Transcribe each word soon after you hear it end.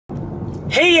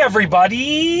Hey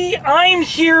everybody, I'm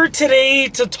here today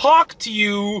to talk to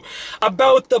you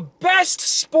about the best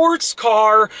sports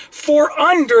car for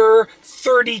under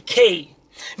 30K.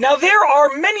 Now there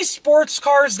are many sports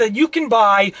cars that you can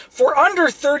buy for under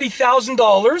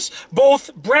 $30,000,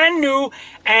 both brand new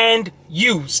and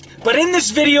used. But in this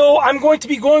video, I'm going to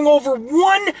be going over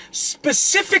one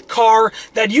specific car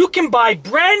that you can buy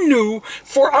brand new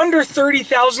for under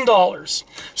 $30,000.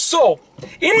 So,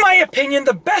 in my opinion,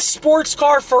 the best sports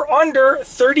car for under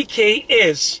 30K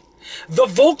is the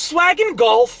Volkswagen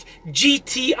Golf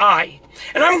GTI.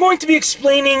 And I'm going to be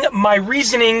explaining my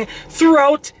reasoning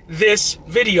throughout this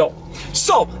video.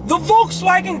 So, the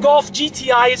Volkswagen Golf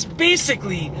GTI is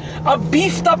basically a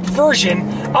beefed up version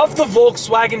of the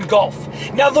Volkswagen Golf.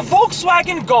 Now, the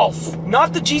Volkswagen Golf,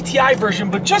 not the GTI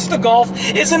version, but just the Golf,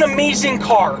 is an amazing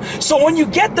car. So when you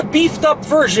get the beefed up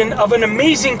version of an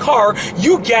amazing car,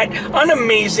 you get an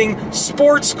amazing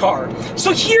sports car.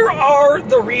 So here are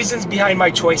the reasons behind my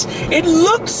choice. It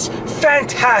looks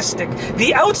fantastic.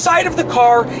 The outside of the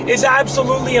car is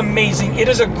absolutely amazing. It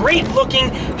is a great looking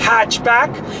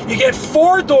hatchback. You get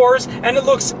 4 doors and it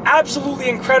looks absolutely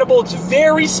incredible. It's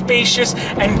very spacious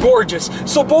and gorgeous.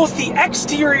 So both the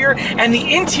exterior and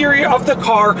the interior of the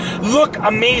car look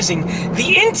amazing.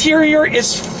 The interior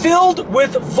is filled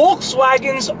with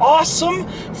Volkswagen's awesome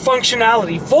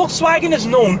functionality. Volkswagen is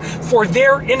known for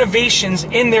their innovations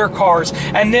in their cars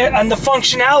and the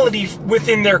functionality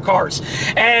within their cars.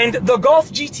 And the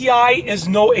Golf GTI is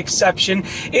no exception.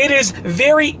 It is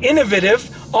very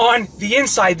innovative on the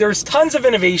inside. There's tons of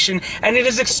innovation and it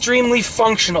is extremely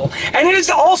functional. And it is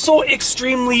also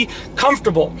extremely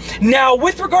comfortable. Now,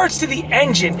 with regards to the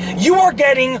engine, you are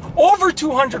getting over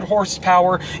 200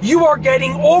 horsepower. You are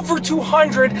getting over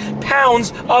 200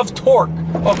 pounds of torque.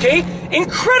 Okay?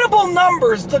 Incredible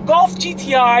numbers. The Golf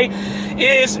GTI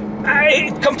is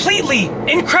completely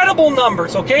incredible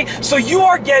numbers, okay? So you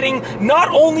are getting not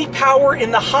only power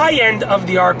in the high end of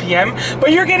the RPM,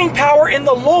 but you're getting power in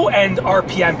the low end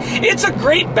RPM. It's a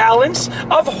great balance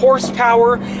of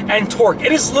horsepower and torque.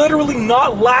 It is literally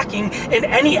not lacking in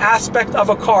any aspect of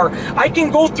a car. I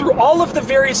can go through all of the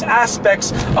various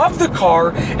aspects of the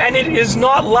car and it is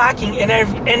not lacking in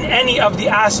any of the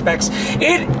aspects.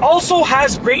 It also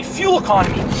has great fuel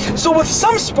economy. So with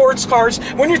some sports cars,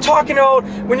 when you're talking about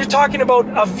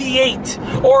a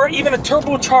V8 or even a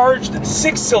turbocharged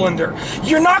 6-cylinder,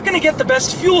 you're not going to get the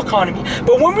best fuel economy.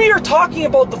 But when we are talking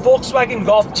about the Volkswagen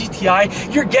Golf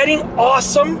GTI, you're getting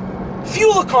awesome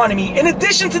fuel economy in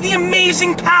addition to the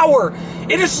amazing power.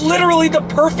 It is literally the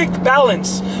perfect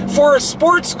balance for a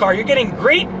sports car. You're getting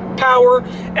great power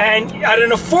and at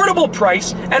an affordable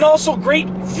price and also great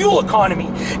fuel economy.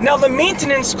 Now the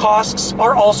maintenance costs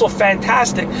are also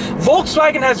fantastic.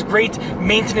 Volkswagen has great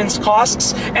maintenance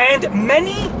costs and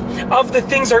many of the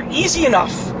things are easy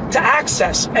enough to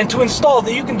access and to install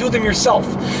that you can do them yourself.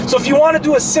 So if you want to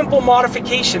do a simple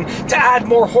modification to add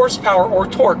more horsepower or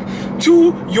torque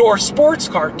to your sports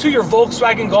car, to your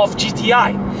Volkswagen Golf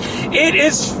GTI, it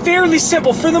is fairly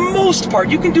simple for the most part.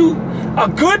 You can do a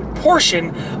good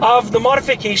portion of the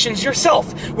modifications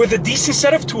yourself with a decent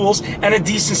set of tools and a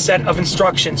decent set of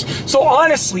instructions. So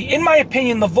honestly, in my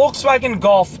opinion, the Volkswagen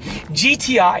Golf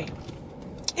GTI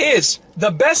is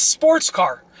the best sports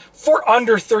car for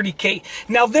under 30K.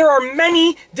 Now, there are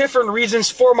many different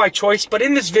reasons for my choice, but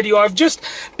in this video, I've just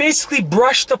basically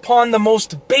brushed upon the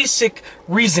most basic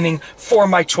reasoning for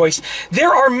my choice.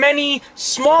 There are many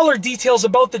smaller details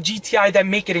about the GTI that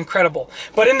make it incredible,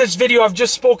 but in this video, I've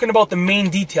just spoken about the main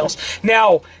details.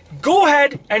 Now, go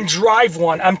ahead and drive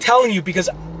one. I'm telling you, because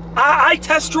I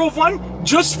test drove one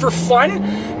just for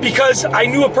fun, because I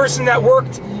knew a person that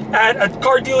worked at a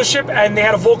car dealership and they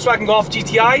had a Volkswagen Golf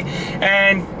GTI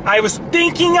and I was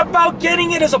thinking about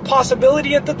getting it as a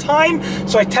possibility at the time,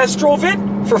 so I test drove it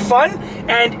for fun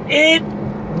and it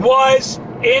was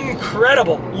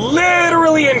incredible,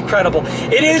 literally incredible.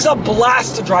 It is a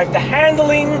blast to drive. The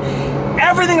handling,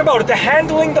 everything about it, the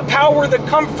handling, the power, the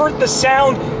comfort, the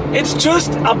sound, it's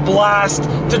just a blast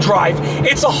to drive.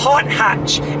 It's a hot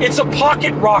hatch. It's a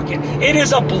pocket rocket. It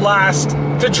is a blast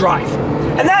to drive.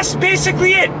 And that's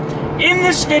basically it. In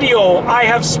this video, I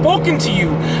have spoken to you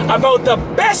about the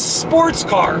best sports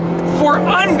car for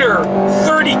under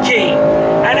 30K.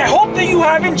 And I hope that you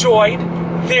have enjoyed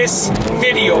this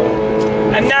video.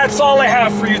 And that's all I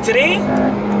have for you today.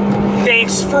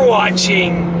 Thanks for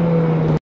watching.